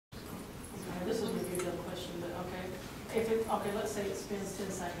if it, okay, let's say it spins 10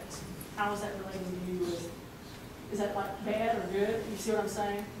 seconds. How is that relating to you? Is that like bad or good? You see what I'm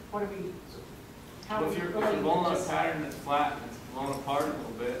saying? What are we, how well, are if we you're relating blowing on to a pattern that's flat and it's blown apart a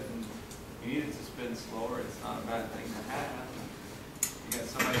little bit and you need it to spin slower, it's not a bad thing to have. You got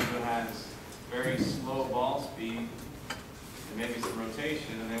somebody who has very slow ball speed and maybe some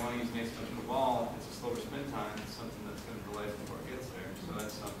rotation and they want to use an asymmetrical ball, it's a slower spin time, it's something that's going to delay before it gets there. So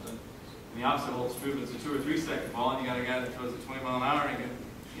that's something. And the opposite holds true if it's a 2 or 3 second ball and you got a guy that throws at 20 miles an hour and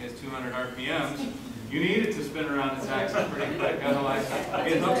he has 200 RPMs. You need it to spin around its axis pretty quick, otherwise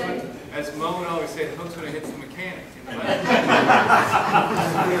it hooks with, as Mo would always say, the hook's going to hit the mechanic in the back.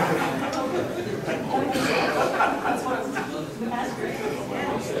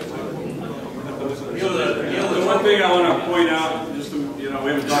 The one thing I want to point out, just to,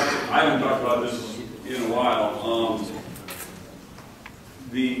 I haven't talked about this in a while.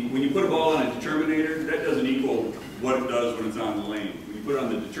 When you put a ball on a determinator, that doesn't equal what it does when it's on the lane. When you put it on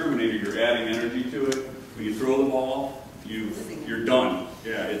the determinator, you're adding energy to it. When you throw the ball, you're done.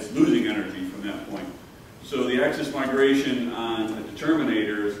 Yeah, it's losing energy from that point. So the axis migration on a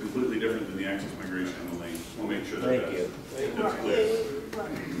determinator is completely different than the axis migration on the lane. Just want to make sure that that's clear.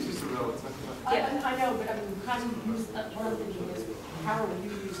 It's just a relative. I know, but I mean, how do you use that? One of the things is, how are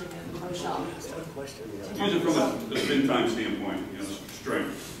you using it in the pro shop? Use it from a spin time standpoint,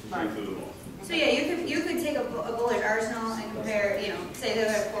 strength of the ball. So yeah, you could take a bowler's arsenal and compare, say they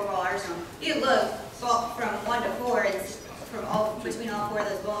have a 4-ball arsenal. You could look from 1 to 4, it's between all 4 of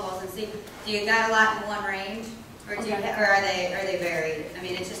those bowling balls and see, do you got a lot in one range, or are they varied? I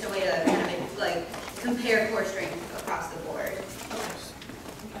mean, it's just a way to kind of like compare core strength across the board.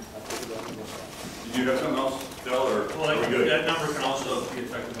 Did you have something else, Del, or well, are we good? That number can also be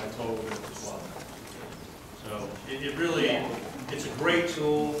affected by total width as well. So it really, it's a great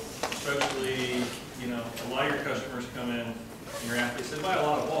tool, especially, a lot of your customers come in and your athletes, they buy a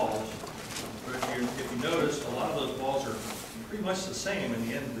lot of balls, but if you notice, a lot of those balls are pretty much the same in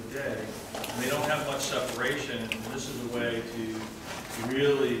the end of the day, and they don't have much separation, and this is a way to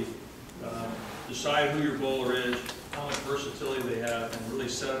really decide who your bowler is, how much versatility they have, and really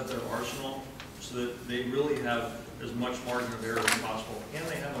set up their arsenal so that they really have as much margin of error as possible, and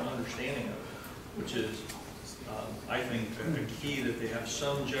they have an understanding of it, which is, I think, a key that they have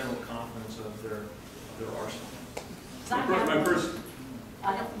some general confidence of their arsenal.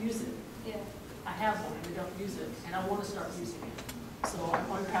 I don't use it. Yeah. I have one and I don't use it, and I want to start using it. So I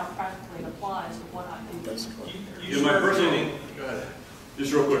wonder how practically it applies to what I do. My personal, go ahead.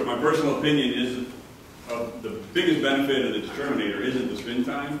 Just real quick, my personal opinion is the biggest benefit of the determinator isn't the spin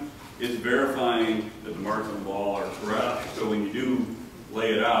time, it's verifying that the marks on the ball are correct. So when you do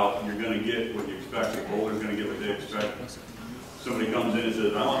lay it out, you're going to get what you expect. The bowler's going to get what they expect. Somebody comes in and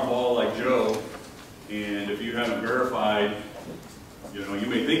says, I want a ball like Joe, and if you haven't verified, you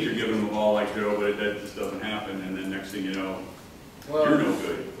may think you're giving them a ball like Joe, but that just doesn't happen, and then next thing you know, you're no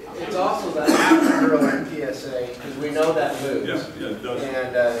good. It's also the after drill PSA, because we know that moves. Yeah, it does.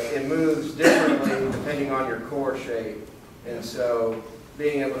 And it moves differently depending on your core shape. And so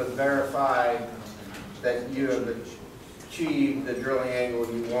being able to verify that you have achieved the drilling angle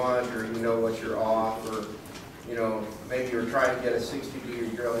you want, or what you're off, or maybe you're trying to get a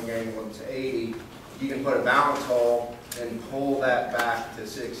 60-degree drilling angle and it's 80, you can put a balance hole and pull that back to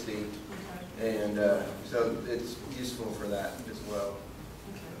 60. And so it's useful for that as well.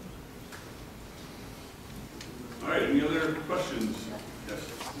 All right, any other questions? Yes.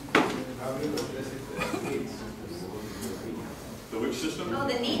 The which system? Oh,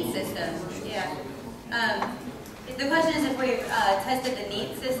 the NEAT system, yeah. The question is if we've tested the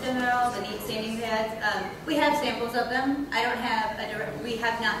NEAT system at all, the NEAT standing pads. We have samples of them. We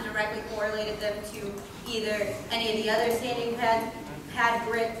have not directly correlated them to either any of the other standing pad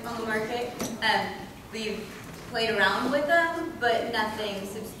grip on the market. We've played around with them, but nothing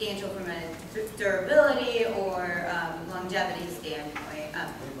substantial from a durability or longevity standpoint.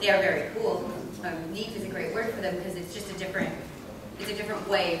 They are very cool. NEAT is a great word for them because it's just a different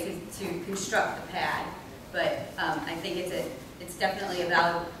way to construct the pad. But I think it's definitely a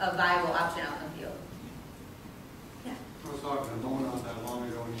viable option out in the field. Yeah. I was talking to Mona not that long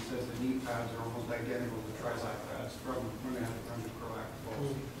ago, and he says the knee pads are almost identical to tri-side pads from when they have to run the proactive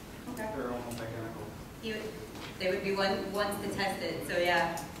balls. Okay. They're almost identical. They would be ones to test it. So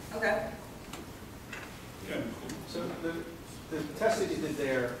yeah. Okay. Okay. So the test that you did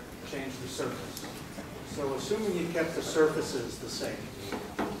there changed the surface. So assuming you kept the surfaces the same,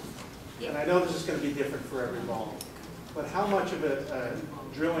 and I know this is going to be different for every ball, but how much of a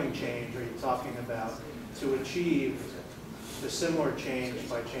drilling change are you talking about to achieve the similar change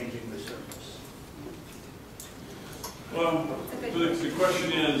by changing the surface? Well, so the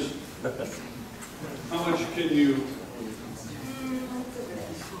question is, how much can you,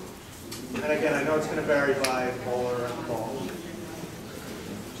 And again, I know it's gonna vary by bowler and ball.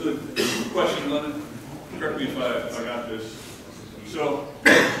 so the question, Lennon, correct me if I got this. So,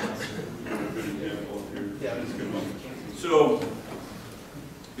 good example here. Yeah. That's a good one. So,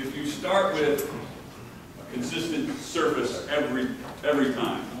 if you start with a consistent surface every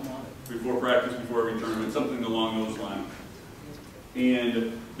time, before practice, before every tournament, something along those lines,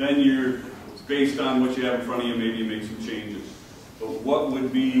 and then you're, based on what you have in front of you, maybe you make some changes. But what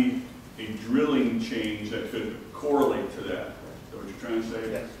would be a drilling change that could correlate to that? Is that what you're trying to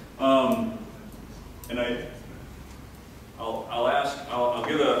say? Yes. And I'll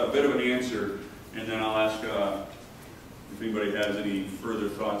give a bit of an answer, and then I'll ask if anybody has any further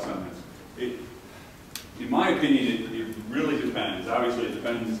thoughts on this. In my opinion, it really depends. Obviously, it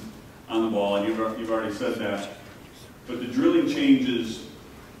depends on the ball, and you've already said that. But the drilling changes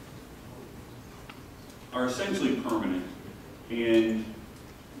are essentially permanent and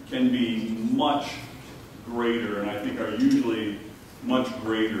can be much greater, and I think are usually much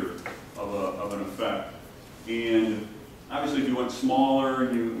greater of an effect. And obviously, if you went smaller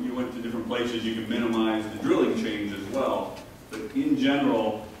and you went to different places, you can minimize the drilling change as well. But in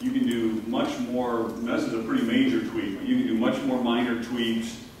general, you can do much more, and this is a pretty major tweak, but you can do much more minor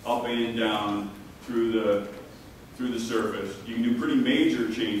tweaks up and down through the surface. You can do pretty major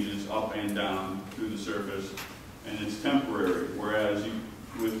changes up and down through the surface, and it's temporary. Whereas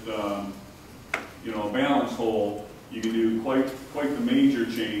with a balance hole, you can do quite the major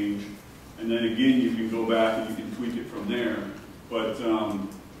change, and then again you can go back and you can tweak it from there. But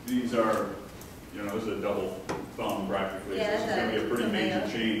these are, this is a double thumb practically. Yeah, This is going to be a pretty major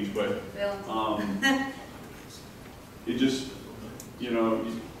change, but it just,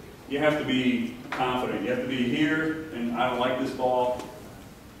 you have to be confident. You have to be here, and I don't like this ball.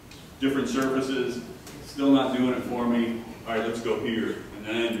 Different surfaces, still not doing it for me. All right, let's go here. And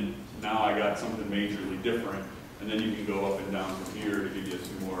then now I got something majorly different. And then you can go up and down from here to give you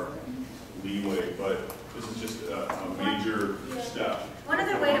some more leeway. But this is just a major step. One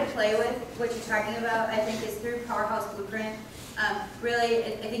other way to play with what you're talking about, I think, is through Powerhouse Blueprint. Really,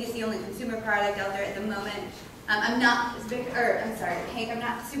 I think it's the only consumer product out there at the moment. Hank, I'm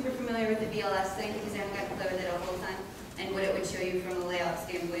not super familiar with the VLS thing because I haven't got to play with it a whole ton and what it would show you from a layout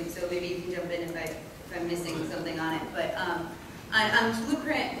standpoint. So maybe you can jump in if I'm missing something on it. But on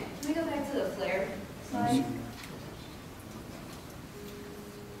Blueprint, can we go back to the flare slide?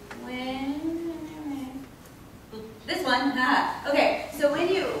 This one, okay. So when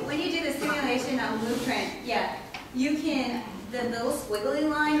you do the simulation on Blueprint, yeah, you can, the little squiggly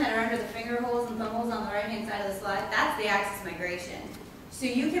line that are under the finger holes and thumb holes on the right-hand side of the slide, that's the axis migration. So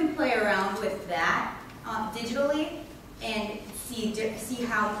you can play around with that digitally and see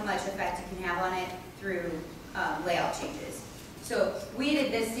how much effect you can have on it through layout changes. So we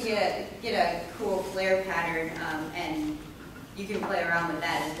did this to get a cool flare pattern, and you can play around with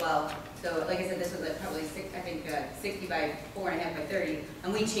that as well. So like I said, this was probably 60 by 4.5 by 30,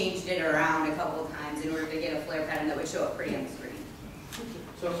 and we changed it around a couple of times in order to get a flare pattern that would show up pretty on the screen.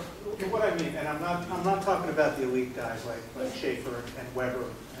 So what I mean, and I'm not talking about the elite guys like Schaefer and Weber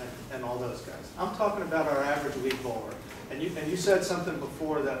and all those guys. I'm talking about our average league bowler. And you said something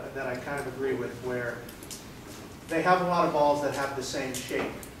before that I kind of agree with, where they have a lot of balls that have the same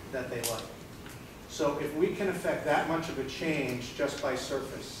shape that they like. So if we can affect that much of a change just by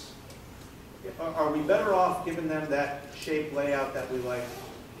surface, are we better off giving them that shape layout that they like,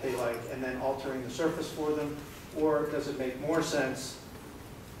 and then altering the surface for them? Or does it make more sense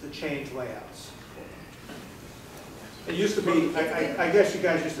to change layouts? It used to be, I guess you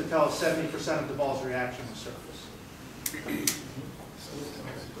guys used to tell us 70% of the ball's reaction was surface.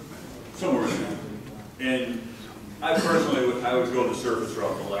 Somewhere in there. And I personally I would go the surface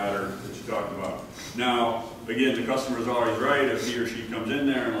route, the ladder that you talked about. Now, again, the customer's always right if he or she comes in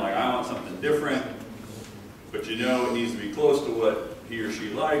there and like, I want something different, but it needs to be close to what he or she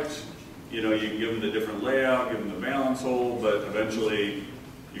likes. You can give them the different layout, give them the balance hole, but eventually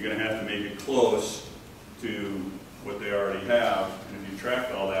you're going to have to make it close to what they already have. And if you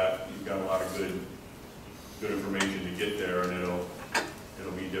tracked all that, you've got a lot of good information to get there, and it'll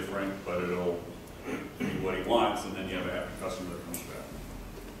be different, but it'll be what he wants, and then you have a happy customer that comes back.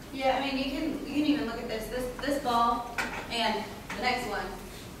 Yeah, I mean, you can even look at this ball and the next one.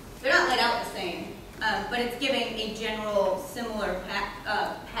 They're not laid out the same, but it's giving a general similar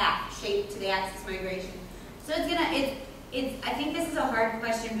path shape to the axis migration. So I think this is a hard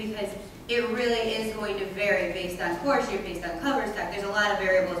question because it really is going to vary based on core shape, based on cover stock. There's a lot of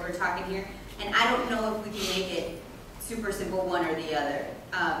variables we're talking here, and I don't know if we can make it super simple one or the other.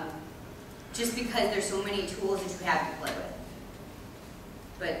 Just because there's so many tools that you have to play with.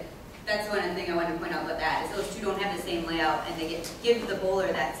 But that's one thing I wanted to point out about that, is those two don't have the same layout, and they give the bowler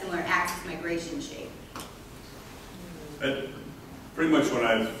that similar axis migration shape. Pretty much what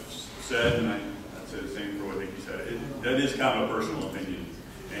I've said, and I'd say the same for what Vicki said. That is kind of a personal opinion,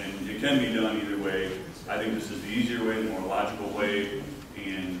 and it can be done either way. I think this is the easier way, the more logical way,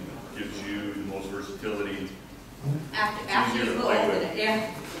 and gives you the most versatility. After you put holes in it,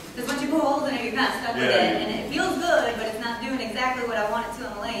 yeah. Because once you put holes in it, you're kind of stuck with it, and it feels good, but it's not doing exactly what I want it to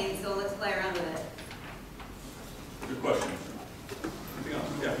on the lane, so let's play around with it. Good question. Anything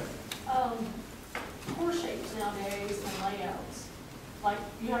else? Yeah. Course shapes nowadays and layouts, like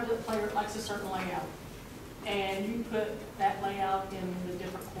you have the player that likes a certain layout, and you put that layout in the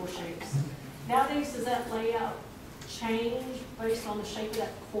different course shapes. Nowadays, does that layout change based on the shape of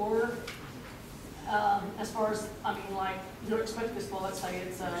that core? As far as, I mean, like, you're expecting this ball, let's say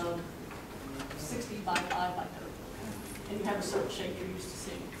it's 60 by 5 by 30, and you have a certain shape you're used to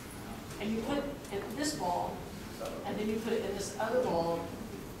seeing. And you put it in this ball, and then you put it in this other ball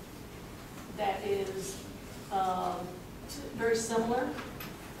that is very similar.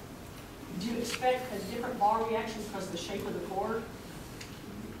 Do you expect a different ball reaction because of the shape of the core?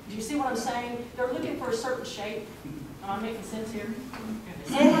 Do you see what I'm saying? They're looking for a certain shape. Am I making sense here?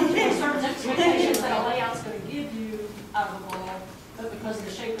 Sometimes there's certain expectations that a layout's going to give you out of a ball, but because of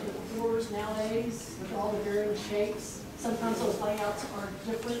the shape of the cores nowadays, with all the varying shapes, sometimes those layouts are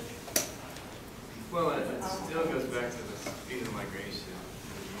different. Well, it still goes back to the speed of migration.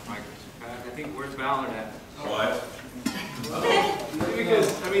 I think where's Ballard at? What?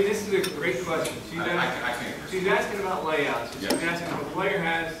 Because, I mean, this is a great question. She's asking about layouts. She's asking if a player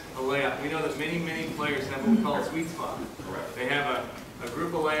has a layout. We know that many, many players have what we call a sweet spot. Correct. They have a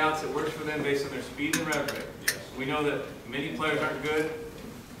group of layouts that works for them based on their speed and rev rate. Yes. We know that many players aren't good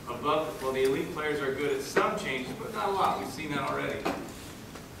above, well, the elite players are good at some changes, but not a lot. We've seen that already.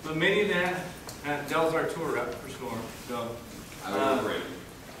 But many of that, Dell's our tour rep for Storm. So,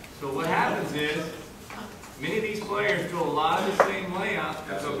 so what happens is, many of these players do a lot of the same layouts,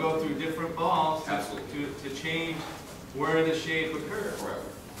 but they'll go through different balls to change where the shape occurs. Correct.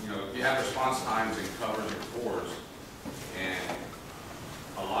 You know, you have response times and covers and cores, and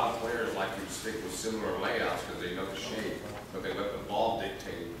a lot of players like to stick with similar layouts because they know the shape, but they let the ball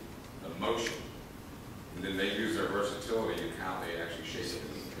dictate the motion, and then they use their versatility in how they actually shape it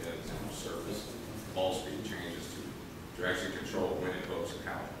in the pins and the surface. Ball speed changes to actually control when it goes and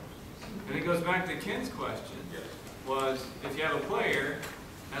how it goes. And it goes back to Ken's question, Yes. was if you have a player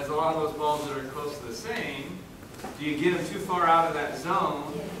has a lot of those balls that are close to the same, do you get them too far out of that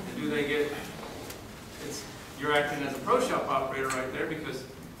zone, and do they get, you're acting as a pro shop operator right there, because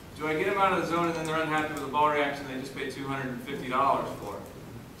do I get them out of the zone and then they're unhappy with the ball reaction they just paid $250 for?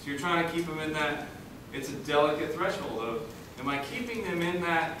 So you're trying to keep them in that, it's a delicate threshold of, am I keeping them in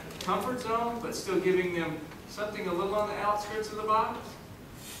that comfort zone, but still giving them something a little on the outskirts of the box?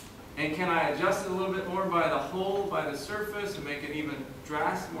 And can I adjust it a little bit more by the hole, by the surface, and make it even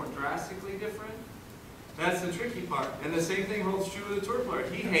more drastically different? That's the tricky part. And the same thing holds true with the tour player.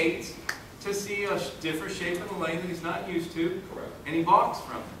 He hates to see a different shape in the lane that he's not used to, Correct. and he balks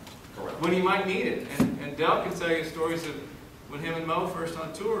from it. Correct. When he might need it. And Dell can tell you stories of when him and Mo first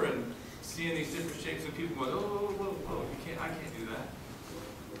on tour and seeing these different shapes, and people going, oh, I can't do that.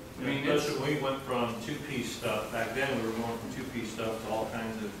 I mean, we went from two-piece stuff. Back then, we were going from two-piece stuff to all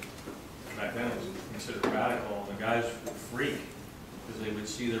kinds of. Back then, it was considered radical. And the guys would freak because they would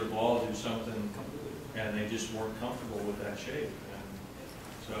see their ball do something, and they just weren't comfortable with that shape. And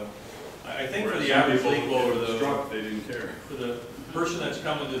so, I think for the average league bowler, though, they didn't care. for the person that's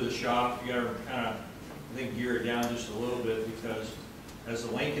coming to the shop, you got to kind of, I think, gear it down just a little bit, because as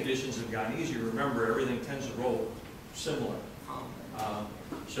the lane conditions have gotten easier, remember, everything tends to roll similar.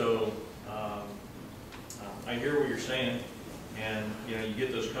 I hear what you're saying, and you know, you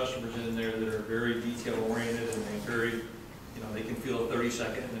get those customers in there that are very detail oriented, and they very, you know, they can feel a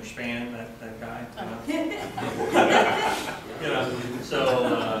 30-second in their span. That guy, you know, so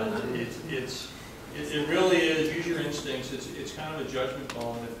it really is. Use your instincts. It's kind of a judgment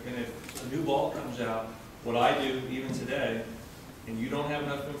call, and if a new ball comes out, what I do even today, and you don't have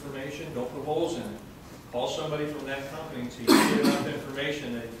enough information, don't put holes in it. Call somebody from that company so you get enough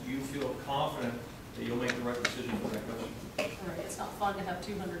information that you feel confident that you'll make the right decision for that customer. Right. It's not fun to have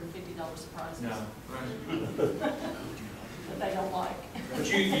 $250 surprises. No. right. That they don't like.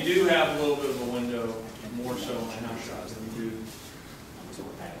 But you do have a little bit of a window, more so on house shots than you do for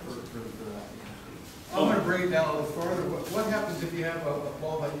that. I'm going to break it down a little further. What happens if you have a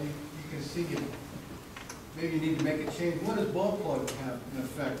ball that you can see maybe you need to make a change. When does ball plug have an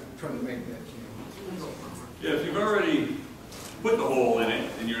effect trying to make that change? Yeah, if you've already put the hole in it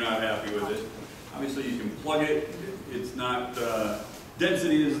and you're not happy with it, obviously you can plug it. It's not,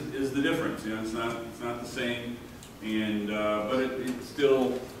 density is the difference, you know, it's not the same, and, but it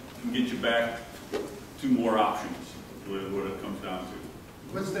still can get you back to more options, is what it comes down to.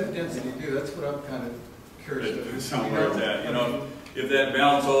 What's that density do? That's what I'm kind of curious It about. depends on where it's at, you know, if that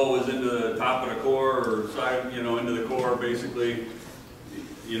balance hole is into the top of the core or side, you know, into the core, basically,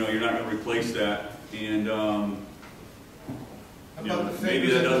 you know, you're not going to replace that, and, you know,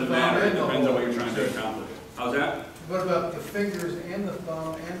 maybe that doesn't matter, it depends on what you're trying to accomplish. How's that? What about the fingers and the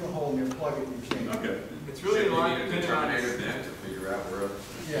thumb and the hole in your plug it you change? Okay. It's really a lot Should you need a dependent on. determinator then to figure out where?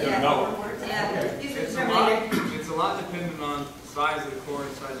 Yeah. No. Yeah. Use the It's a lot, Terminator. it's a lot dependent on size of the core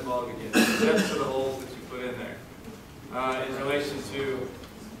and size of ball to begin, the depth of the holes that you put in there. In relation to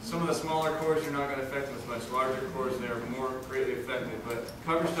some of the smaller cores, you're not going to affect them as much. Larger cores, they're more greatly affected. But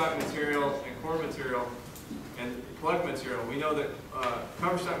cover stock material and core material and plug material, we know that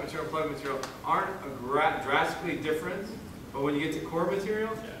cover stock material and plug material aren't drastically different, but when you get to core material,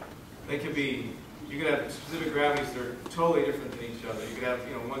 they could be, you could have specific gravities that are totally different than each other. You could have,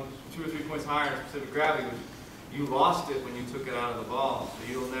 you know, 2 or 3 points higher in specific gravity, which you lost it when you took it out of the ball, so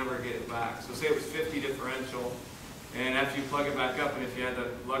you'll never get it back. So say it was 50 differential, and after you plug it back up, and if you had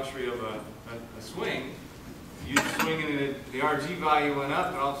the luxury of a swing, you swing it and the RG value went up,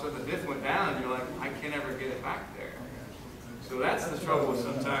 and all of a sudden the diff went down, and you're like, I can't ever get it back there. So that's the trouble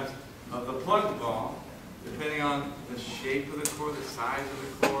sometimes of the plugged ball, depending on the shape of the core, the size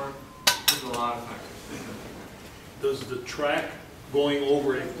of the core, there's a lot of factors. Does the track going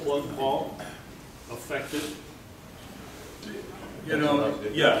over a plug ball affect it? You know,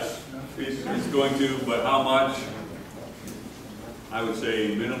 yes, it's going to, but how much? I would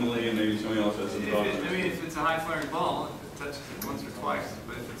say minimally, and maybe somebody else has some thoughts. If it's a high flaring ball, it touches it once or twice,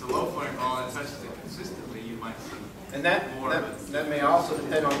 but if it's a low flaring ball and it touches it consistently, you might see And more of it. that may also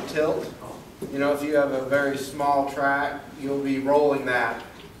depend on tilt. You know, if you have a very small track, you'll be rolling that.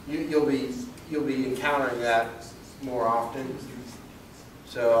 You'll be encountering that more often.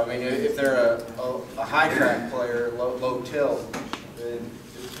 So I mean, if they're a high track player, low tilt, then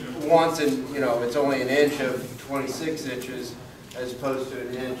once in, you know, it's only an inch of 26 inches as opposed to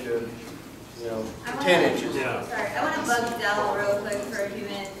an inch of, you know, 10 inches. Yeah. Sorry, I want to bug Dell real quick for a few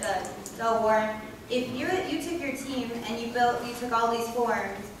minutes. Dell Warren, if you took your team and you took all these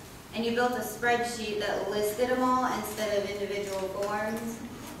forms and you built a spreadsheet that listed them all instead of individual forms,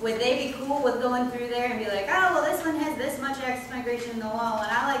 would they be cool with going through there and be like, oh, well, this one has this much X migration in the wall,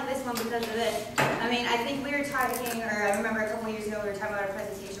 and I like this one because of this? I mean, I think we were talking, or I remember a couple years ago, we were talking about a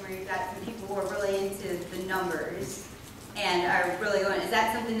presentation where you got some people who were really into the numbers and are really going, is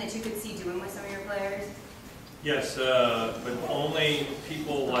that something that you could see doing with some of your players? Yes, but only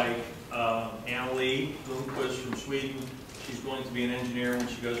people like Anna Lee Blomqvist from Sweden. She's going to be an engineer when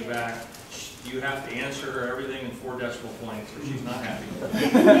she goes back. You have to answer her everything in 4 decimal points, or she's not happy.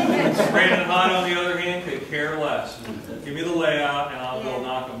 Brandon Hahn, on the other hand, could care less. Give me the layout, and I'll go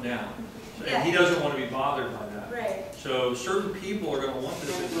knock them down. And he doesn't want to be bothered by that. Right. So certain people are going to want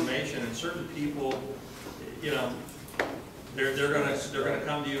this information, and certain people, you know, they're going to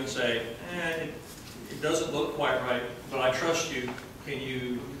come to you and say, it doesn't look quite right, but I trust you. Can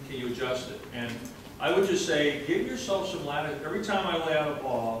you adjust it? And I would just say, give yourself some latitude. Every time I lay out a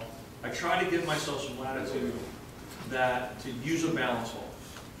ball, I try to give myself some latitude to use a balance hole.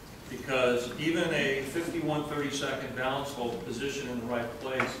 Because even a 51/32 balance hole position in the right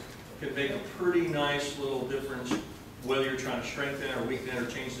place can make a pretty nice little difference whether you're trying to strengthen or weaken or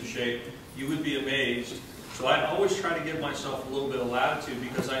change the shape. You would be amazed. So I always try to give myself a little bit of latitude,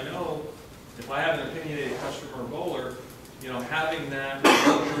 because I know if I have an opinionated customer or bowler, you know, having that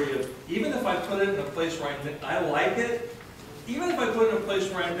luxury of, even if I put it in a place where I like it, even if I put it in a place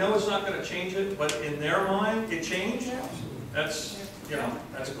where I know it's not going to change it, but in their mind it changed, that's, you know,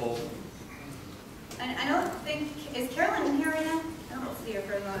 that's gold. And I don't think, is Carolyn in here right now? I don't see her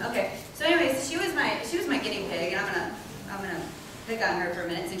for a moment. Okay. So anyways, she was my guinea pig, and I'm gonna pick on her for a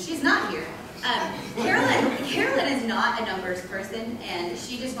minute since she's not here. Carolyn is not a numbers person, and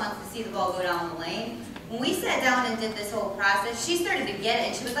she just wants to see the ball go down the lane. When we sat down and did this whole process, she started to get it,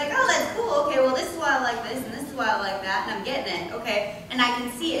 and she was like, oh, that's cool, okay, well, this is why I like this, and this is why I like that, and I'm getting it, okay, and I can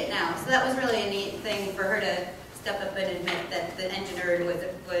see it now. So that was really a neat thing for her to step up and admit that the engineer was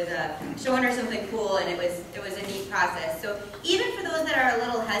showing her something cool, and it was a neat process. So even for those that are a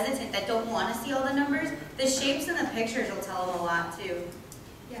little hesitant, that don't want to see all the numbers, the shapes and the pictures will tell them a lot, too.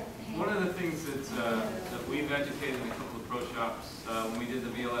 Yeah. One of the things that we've educated in a couple of pro shops when we did the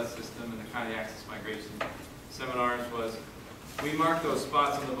VLS system and the kind of access migration seminars was, we mark those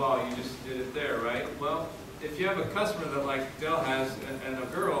spots on the ball. You just did it there, right? Well, if you have a customer that like Dell has and a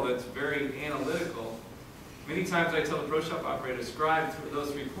girl that's very analytical, many times I tell the pro shop operator to scribe through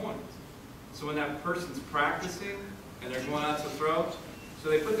those 3 points. So when that person's practicing and they're going out to throw, so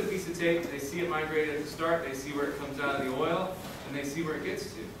they put the piece of tape, they see it migrated at the start, they see where it comes out of the oil, and they see where it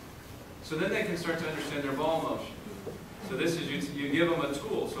gets to. So then they can start to understand their ball motion. So this is, you give them a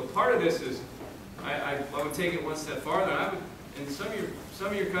tool. So part of this is, I would take it one step farther. I would, and some of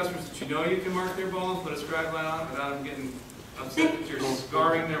your customers that you know you can mark their ball and put a scribe line on without them getting upset that you're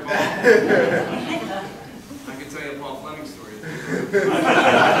scarring their ball. I can tell you a Paul Fleming story.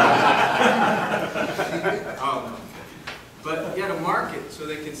 Oh, no. But you got to mark it so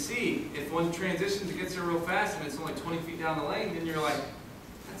they can see. If one transitions, it gets there real fast and it's only 20 feet down the lane, then you're like,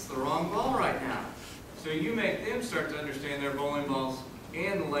 that's the wrong ball right now. So you make them start to understand their bowling balls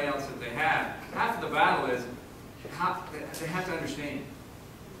and the layouts that they have. Half of the battle is they have to understand.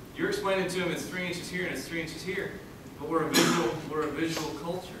 You're explaining to them it's 3 inches here and it's 3 inches here, but we're a visual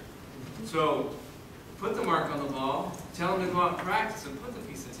culture. So put the mark on the ball, tell them to go out and practice and put the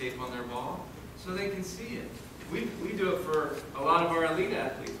piece of tape on their ball so they can see it. We do it for a lot of our elite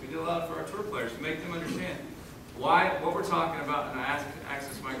athletes. We do a lot for our tour players to make them understand what we're talking about in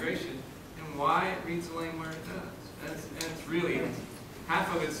access migration and why it reads the lane where it does. And it's really, half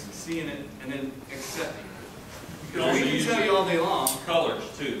of it's seeing it and then accepting it. Because we can tell you all day long. Colors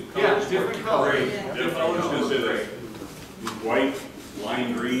too. Yeah, different colors. Yeah, I was going to say that white,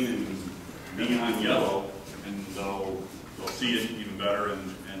 lime green, and neon yellow, and they'll see it even better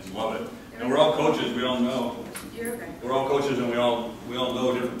and love it. And we're all coaches. We all know. We're all coaches, and we all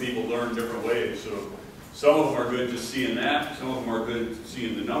know different people learn different ways. So some of them are good just seeing that. Some of them are good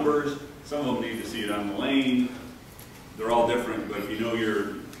seeing the numbers. Some of them need to see it on the lane. They're all different, but you know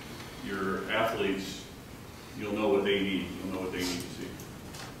your athletes, you'll know what they need. You'll know what they need to see.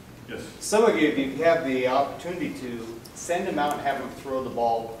 Yes? Some of you, if you have the opportunity to, send them out and have them throw the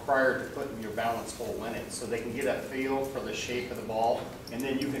ball prior to putting your balance hole in it so they can get a feel for the shape of the ball, and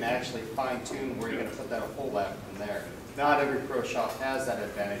then you can actually fine-tune where you're going to put that hole at from there. Not every pro shop has that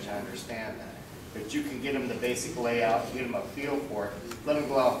advantage, I understand that. But you can get them the basic layout, get them a feel for it, let them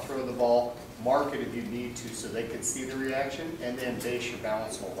go out and throw the ball, mark it if you need to so they can see the reaction, and then base your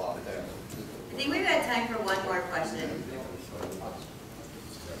balance hole out there. I think we've got time for one more question.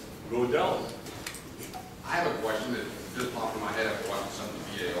 Go Dell. I have a question that just popped in my head after watching some of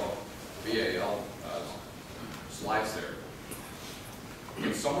the VAL slides there.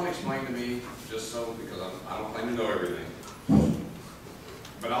 Can someone explain to me, just so, because I don't claim to know everything,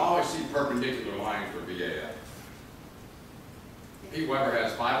 but I always see perpendicular lines for VAL. Pete Weber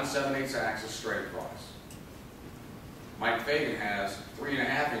has 5 7/8 axis straight across. Mike Fagan has 3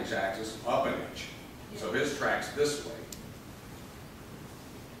 1/2 inch axis up an inch. So his track's this way.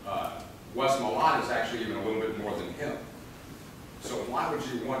 Wes Malott is actually even a little bit more than him. So why would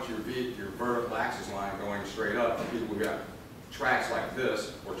you want your vertical axis line going straight up for people who got tracks like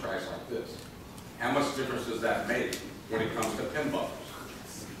this or tracks like this? How much difference does that make when it comes to pin buffers?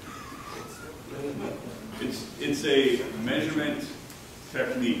 It's a measurement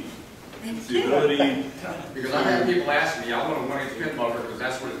technique. It's the ability. Because I've had people ask me, I want a 1-inch pin buffer because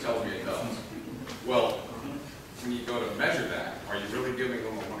that's what it tells me it does. Well, when you go to measure that, are you really giving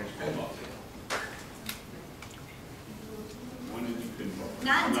them a 1-inch pin buffer? 1-inch pin buffer.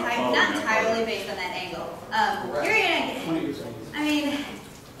 Not entirely based on that angle. You're gonna, I mean,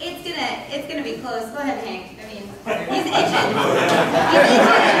 it's gonna be close. Go ahead, Hank. I mean, he's itching.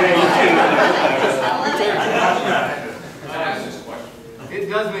 I love it. That's just a question. It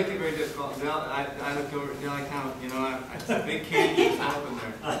does make it very difficult. I look over, I count, it's a big canyon that's open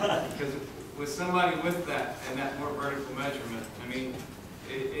there. Because with somebody with that and that more vertical measurement, I mean,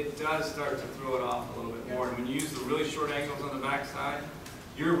 it does start to throw it off a little bit more. And when you use the really short angles on the backside,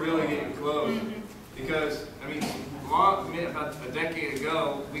 you're really getting close. Because, I mean, about a decade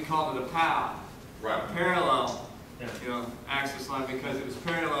ago, we called it a POW. Right. A parallel, axis line, because it was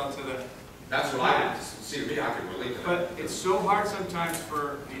parallel to the. That's what I see. Me, I can relate to that. But it's so hard sometimes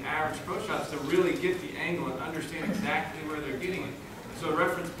for the average pro shops to really get the angle and understand exactly where they're getting it. So a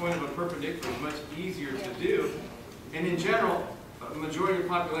reference point of a perpendicular is much easier to do. And in general, the majority of the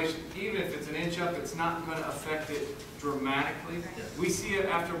population, even if it's an inch up, it's not going to affect it dramatically. We see it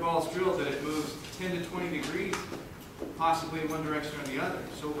after a ball's drilled that it moves 10 to 20 degrees, possibly in one direction or the other.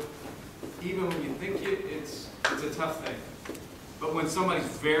 So even when you think it's a tough thing. But when somebody's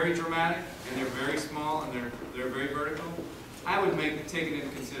very dramatic and they're very small and they're very vertical, I would take it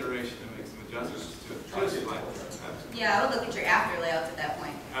into consideration and make some adjustments to it, just like, absolutely. Yeah, I would look at your after layouts at that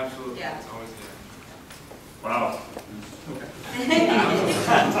point. Absolutely, Yeah. it's always there. Wow.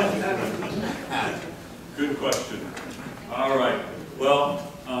 Good question. All right. Well,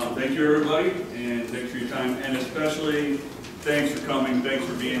 thank you, everybody, and thanks for your time, and especially thanks for coming. Thanks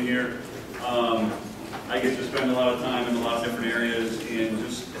for being here. I get to spend a lot of time in a lot of different areas, and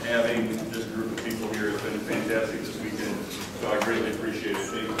just having this group of people here has been fantastic this weekend. So I greatly appreciate it.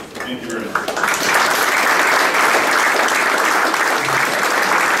 Thank you very much.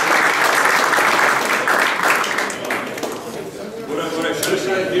 What I should have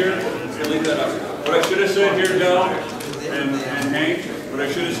said here, leave that up. What I should have said here, Del and Hank, what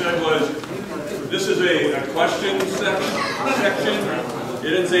I should have said was, this is a question section. It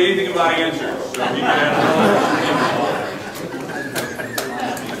didn't say anything about answers. So you can ask.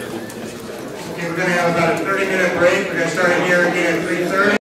 Okay, we're going to have about a 30-minute break. We're going to start here again at 3:30.